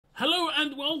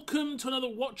and welcome to another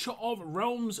Watcher of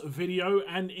Realms video,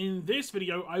 and in this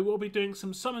video I will be doing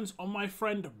some summons on my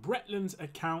friend Brettland's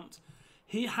account.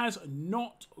 He has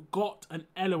not got an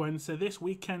Elowyn, so this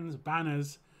weekend's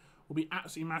banners will be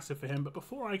absolutely massive for him. But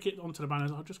before I get onto the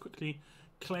banners, I'll just quickly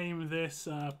claim this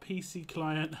PC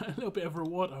client. A little bit of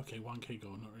reward. Okay, 1k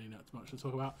gold, not really that much to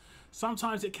talk about.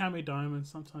 Sometimes it can be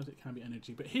diamonds, sometimes it can be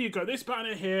energy. But here you go, this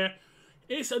banner here,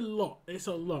 it's a lot,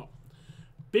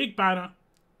 Big banner.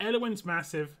 Elowyn's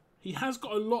massive. He has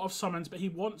got a lot of summons, but he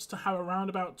wants to have around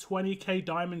about 20k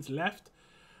diamonds left.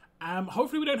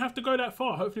 Hopefully we don't have to go that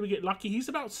far. Hopefully we get lucky. He's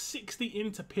about 60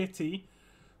 into pity,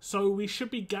 so we should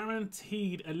be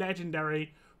guaranteed a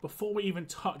legendary before we even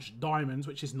touch diamonds,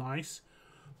 which is nice.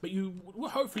 But you will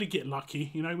hopefully get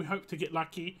lucky. You know, we hope to get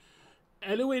lucky.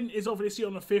 Elowyn is obviously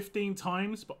on the 15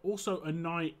 times, but also a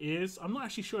knight is. I'm not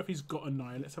actually sure if he's got a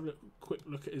knight. Let's have a quick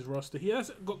look at his roster. He has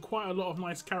got quite a lot of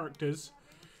nice characters.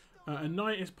 A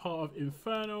knight is part of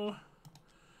Infernal,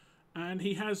 and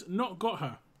he has not got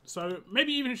her. So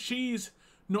maybe even she's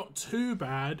not too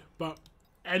bad, but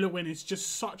Elowyn is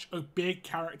just such a big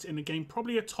character in the game.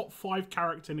 Probably a top 5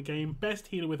 character in the game. Best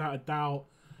healer without a doubt.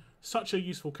 Such a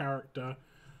useful character.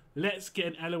 Let's get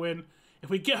an Elowyn. If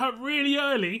we get her really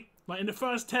early, like in the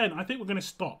first 10, I think we're going to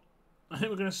stop.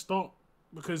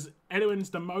 Because Elowyn's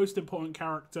the most important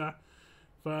character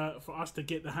for us to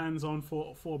get the hands on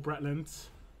for Brettland.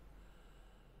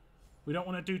 We don't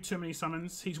want to do too many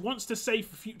summons. He wants to save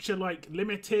for future, like,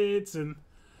 limiteds and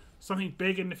something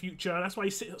big in the future. That's why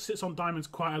he sits on diamonds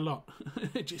quite a lot.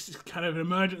 Just kind of an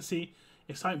emergency.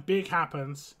 If something big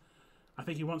happens, I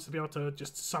think he wants to be able to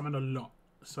just summon a lot.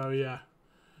 So, yeah.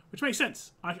 Which makes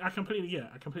sense. I completely get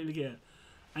it.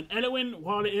 And Elowyn,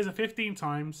 while it is a 15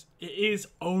 times, it is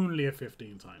only a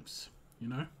 15 times. You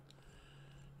know?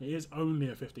 It is only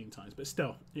a 15 times. But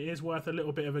still, it is worth a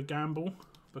little bit of a gamble,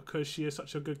 because she is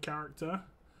such a good character.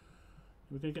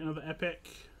 We're going to get another epic.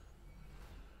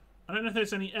 I don't know if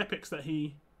there's any epics that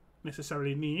he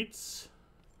necessarily needs.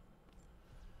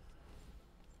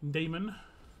 Demon.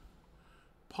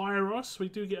 Pyros. We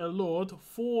do get a Lord.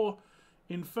 4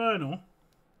 Infernal.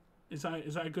 Is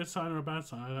that a good sign or a bad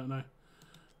sign?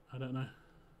 I don't know.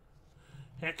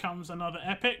 Here comes another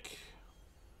epic.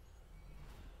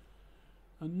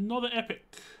 Another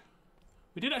epic.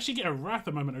 We did actually get a Wrath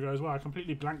a moment ago as well. I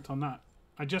completely blanked on that.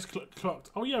 I just clocked.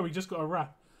 Oh yeah, we just got a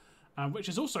Wrath. Which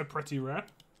is also pretty rare.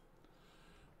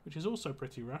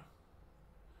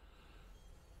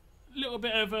 A little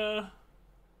bit of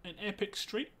an epic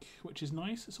streak, which is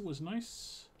nice. It's always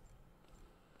nice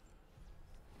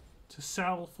to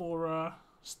sell for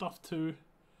stuff to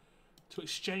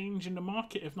exchange in the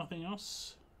market, if nothing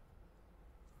else.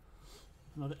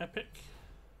 Another epic.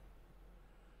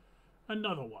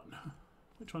 Another one.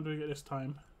 Which one do we get this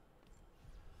time?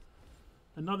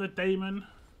 Another Daemon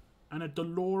and a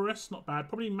Dolores. Not bad.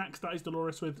 Probably maxed out his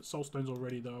Dolores with Soulstones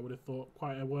already, though. I would have thought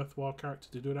quite a worthwhile character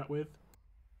to do that with.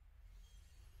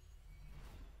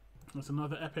 That's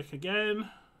another epic again.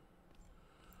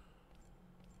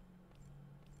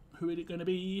 Who is it going to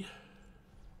be?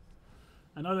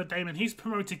 Another Daemon. He's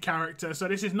promoted character, so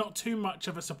this is not too much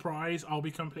of a surprise. I'll be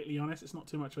completely honest. It's not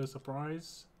too much of a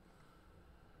surprise.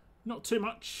 Not too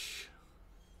much.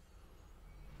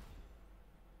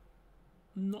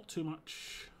 Not too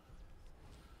much.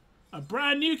 A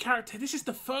brand new character. This is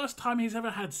the first time he's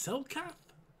ever had Selkath.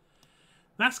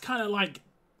 That's kind of like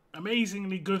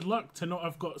amazingly good luck to not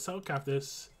have got Selkath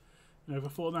this, you know,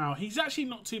 before now. He's actually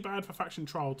not too bad for faction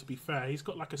trial, to be fair. He's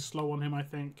got like a slow on him, I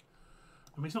think.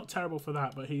 I mean, he's not terrible for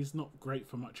that, but he's not great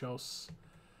for much else,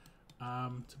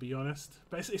 to be honest.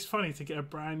 But it's funny to get a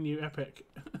brand new epic.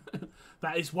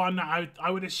 That is one that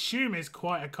I would assume is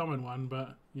quite a common one,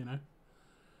 but, you know.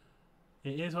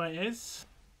 It is what it is.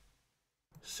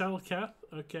 Selkath,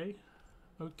 okay.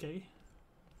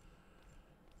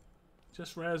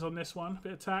 Just rares on this one.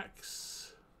 Bit of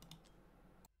tax.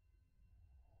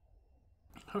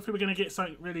 Hopefully we're going to get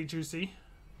something really juicy.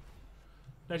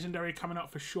 Legendary coming up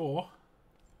for sure.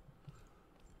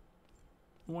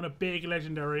 I want a big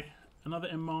legendary. Another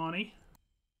Imani.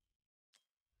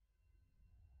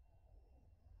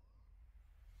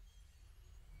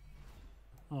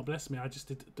 Oh, bless me. I just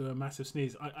did do a massive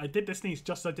sneeze. I did the sneeze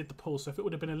just as I did the pull, so if it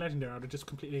would have been a legendary, I would have just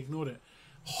completely ignored it.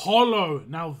 Hollow!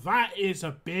 Now that is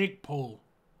a big pull.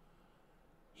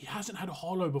 He hasn't had a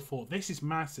hollow before. This is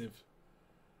massive.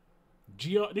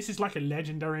 This is like a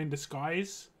legendary in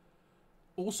disguise.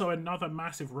 Also another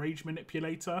massive rage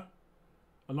manipulator.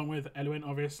 Along with Elowyn,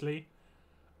 obviously.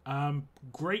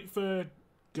 Great for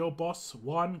Guild Boss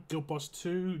 1, Guild Boss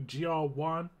 2,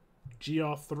 GR1,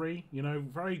 GR3. You know,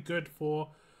 very good for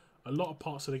a lot of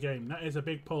parts of the game. That is a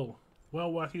big pull.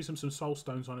 Well worth using some soul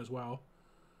stones on as well.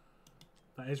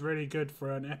 That is really good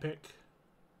for an epic.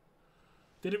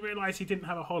 Didn't realise he didn't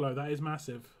have a holo. That is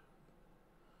massive.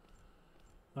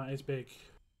 That is big.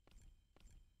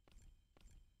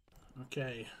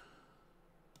 Okay.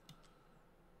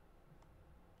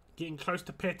 Getting close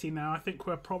to pity now. I think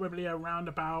we're probably around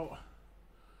about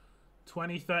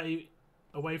 20, 30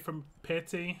 away from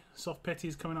pity. Soft pity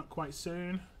is coming up quite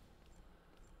soon.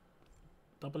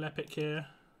 Double epic here.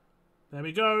 There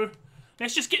we go.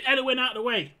 Let's just get Elowyn out of the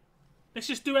way. Let's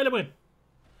just do Elowyn.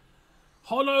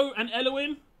 Holo and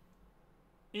Elowyn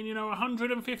in, you know,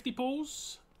 150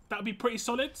 pulls. That would be pretty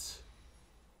solid.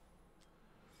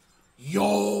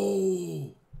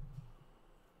 Yo!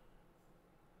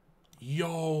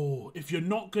 Yo! If you're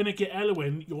not going to get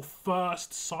Elowyn, your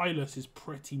first Silas is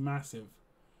pretty massive.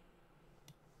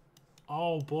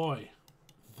 Oh boy.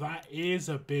 That is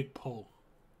a big pull.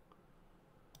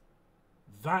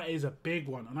 That is a big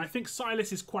one. And I think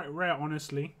Silas is quite rare,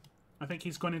 honestly. I think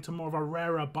he's gone into more of a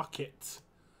rarer bucket.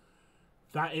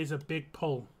 That is a big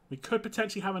pull. We could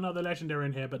potentially have another legendary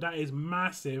in here, but that is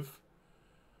massive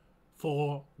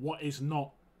for what is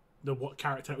not the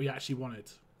character that we actually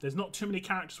wanted. There's not too many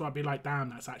characters where I'd be like, damn,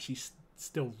 that's actually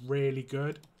still really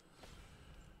good.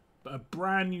 But a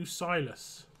brand new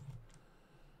Silas.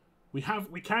 We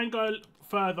can go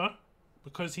further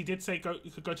because he did say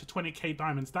you could go to 20k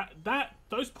diamonds.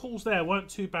 Those pulls there weren't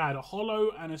too bad. A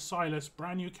holo and a Silas,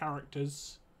 brand new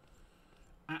characters.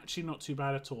 Actually not too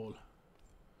bad at all.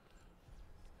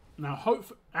 Now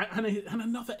and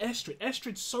another Estrid.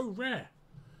 Estrid's so rare.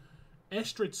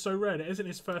 Estrid's so rare. That isn't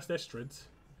his first Estrid.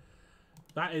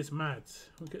 That is mad.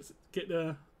 We'll get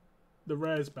the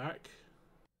rares back.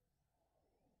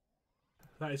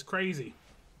 That is crazy.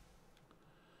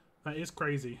 That is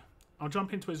crazy. I'll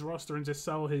jump into his roster and just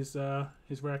sell his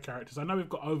rare characters. I know we've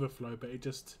got overflow, but it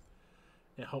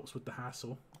helps with the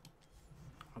hassle.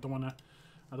 I don't want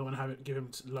to give him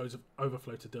loads of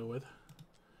overflow to deal with.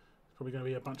 It's probably going to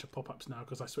be a bunch of pop-ups now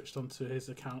because I switched onto his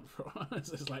account.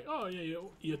 It's like, oh yeah,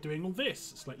 you're doing all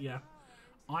this. It's like, yeah,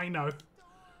 I know.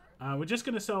 We're just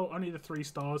going to sell only the 3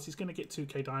 stars. He's going to get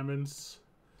 2k diamonds,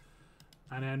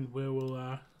 and then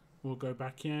we'll go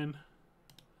back in.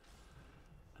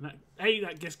 And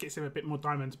that just gets him a bit more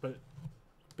diamonds, but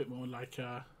a bit more like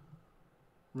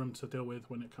room to deal with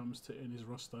when it comes to in his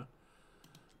roster.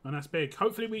 And that's big.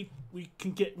 Hopefully we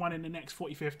can get one in the next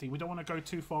 40-50. We don't want to go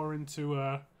too far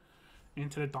into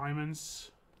the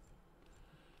diamonds.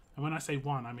 And when I say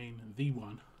one, I mean the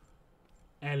one.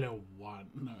 Elowyn.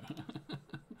 No.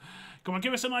 Come on,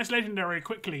 give us a nice legendary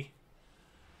quickly.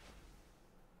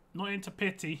 Not into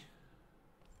pity.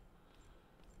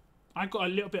 I got a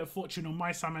little bit of fortune on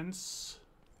my summons.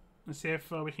 Let's see if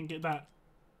we can get that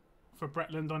for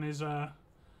Brettland on his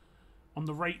on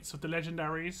the rates of the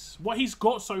legendaries. What he's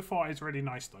got so far is really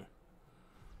nice though.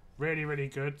 Really, really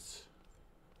good.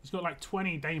 He's got like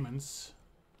 20 daemons,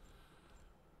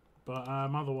 but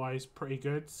otherwise pretty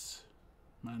good.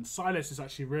 Man, Silas is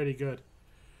actually really good.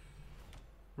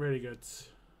 Really good.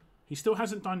 He still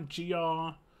hasn't done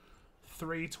GR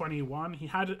 321. He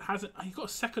got a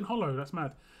second holo. That's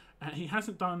mad. He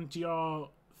hasn't done GR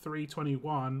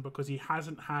 321 because he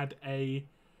hasn't had a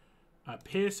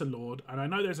Piercer Lord. And I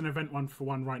know there's an event one for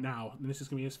one right now, and this is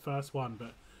going to be his first one.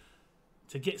 But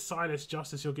to get Silas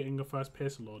just as you're getting your first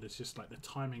Piercer Lord, it's just like the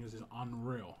timing is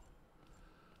unreal.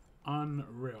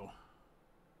 Unreal.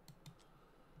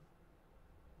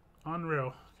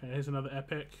 Unreal. Okay, here's another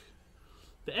epic.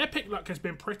 The epic luck has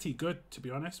been pretty good, to be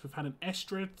honest. We've had an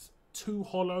Estrid, 2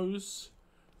 holos.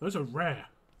 Those are rare.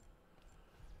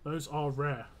 Those are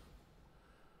rare.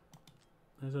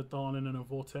 There's a Darling and a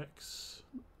Vortex.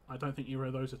 I don't think either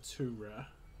of those are too rare.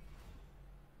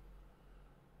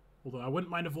 Although I wouldn't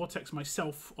mind a Vortex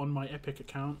myself on my epic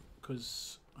account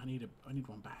because I need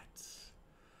one bad.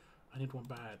 I need one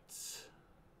bad.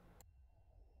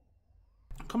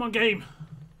 Come on, game.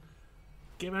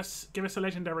 Give us a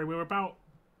legendary. We're about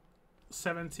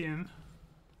 17.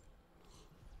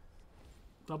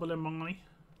 Double in money.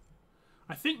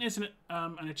 I think there's an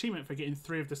achievement for getting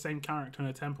 3 of the same character in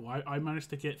a temple. I managed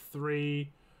to get 3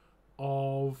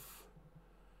 of...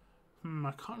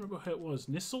 I can't remember who it was.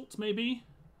 Nisselt, maybe?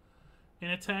 In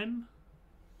a 10?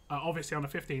 Obviously on a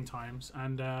 15 times.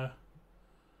 And I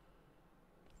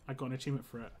got an achievement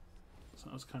for it. So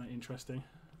that was kind of interesting.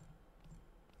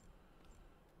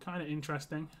 Kind of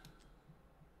interesting.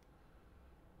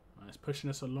 It's pushing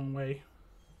us a long way.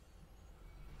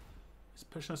 It's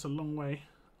pushing us a long way.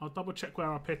 I'll double check where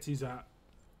our pity's at.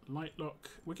 Lightlock.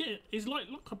 We're getting... Is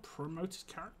Lightlock a promoted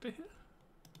character here?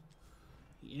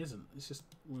 He isn't. It's just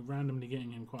we're randomly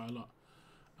getting him quite a lot.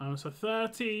 So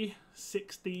 30,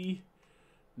 60,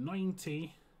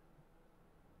 90,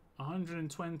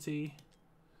 120,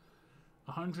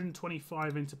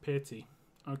 125 into pity.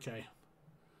 Okay.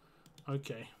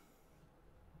 Okay.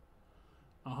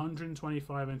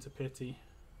 125 into pity.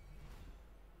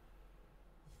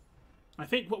 I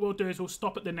think what we'll do is we'll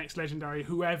stop at the next legendary,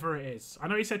 whoever it is. I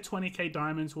know he said 20k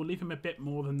diamonds. We'll leave him a bit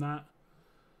more than that.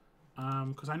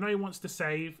 Because I know he wants to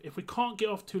save. If we can't get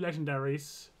off 2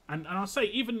 legendaries, and I'll say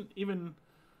even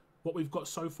what we've got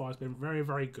so far has been very,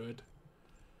 very good.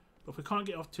 But if we can't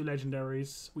get off 2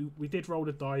 legendaries, we did roll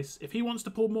the dice. If he wants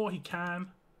to pull more, he can.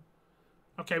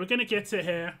 Okay, we're going to get it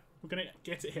here. We're going to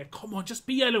get it here. Come on, just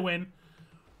be Elowyn.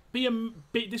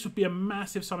 This would be a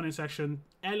massive summoning session.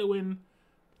 Elowyn,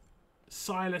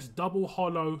 Silas, double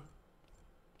hollow.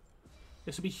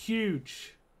 This would be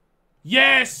huge.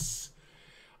 Yes!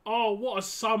 Oh, what a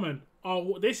summon.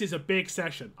 Oh, this is a big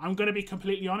session. I'm going to be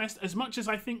completely honest. As much as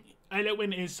I think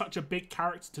Elowyn is such a big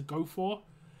character to go for,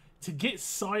 to get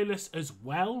Silas as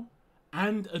well,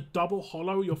 and a double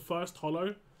hollow, your first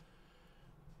hollow,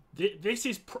 this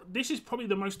is probably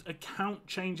the most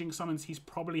account-changing summons he's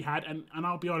probably had. And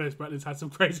I'll be honest, Brettland's had some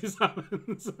crazy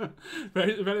summons.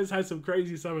 Brettland's had some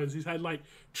crazy summons. He's had, like,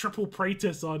 triple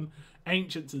Praetus on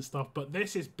Ancients and stuff. But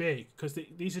this is big, because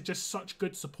these are just such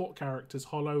good support characters,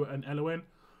 Hollow and Elowyn.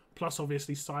 Plus,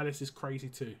 obviously, Silas is crazy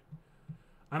too.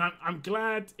 And I'm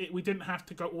glad we didn't have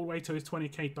to go all the way to his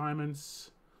 20k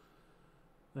diamonds.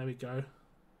 There we go.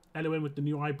 Elowyn with the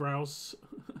new eyebrows.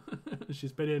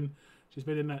 She's been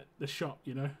in the shop,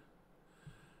 you know.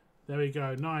 There we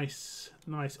go. Nice.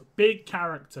 Nice. Big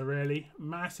character, really.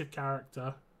 Massive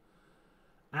character.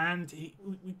 And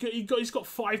he's got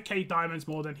 5k diamonds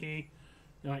more than he,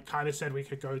 like, kind of said we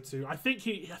could go to. I think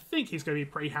he's going to be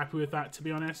pretty happy with that, to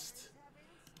be honest.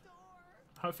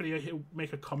 Hopefully he'll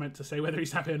make a comment to say whether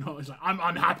he's happy or not. He's like, I'm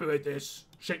unhappy with this.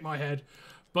 Shake my head.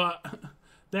 But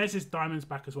there's his diamonds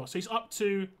back as well. So he's up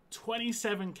to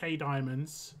 27k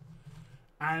diamonds.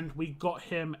 And we got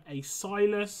him a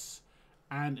Silas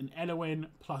and an Elowyn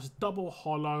plus double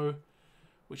hollow,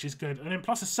 which is good. And then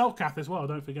plus a Selkath as well.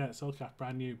 Don't forget, Selkath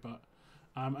brand new. But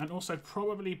and also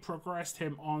probably progressed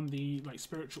him on the, like,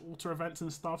 spiritual altar events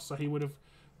and stuff. So he would have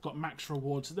got max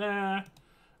rewards there.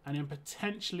 And then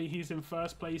potentially he's in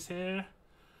first place here.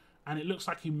 And it looks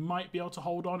like he might be able to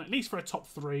hold on, at least for a top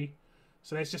 3.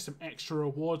 So there's just some extra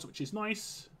rewards, which is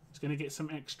nice. He's going to get some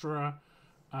extra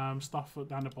stuff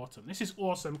down the bottom. This is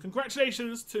awesome.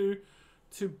 Congratulations to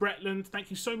Brettland. Thank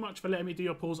you so much for letting me do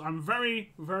your pulls. I'm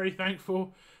very, very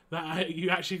thankful that you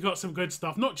actually got some good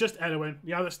stuff. Not just Elowyn.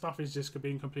 The other stuff is just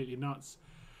being completely nuts.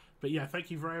 But yeah,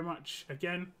 thank you very much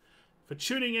again for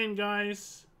tuning in,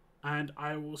 guys. And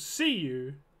I will see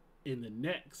you in the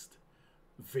next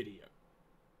video.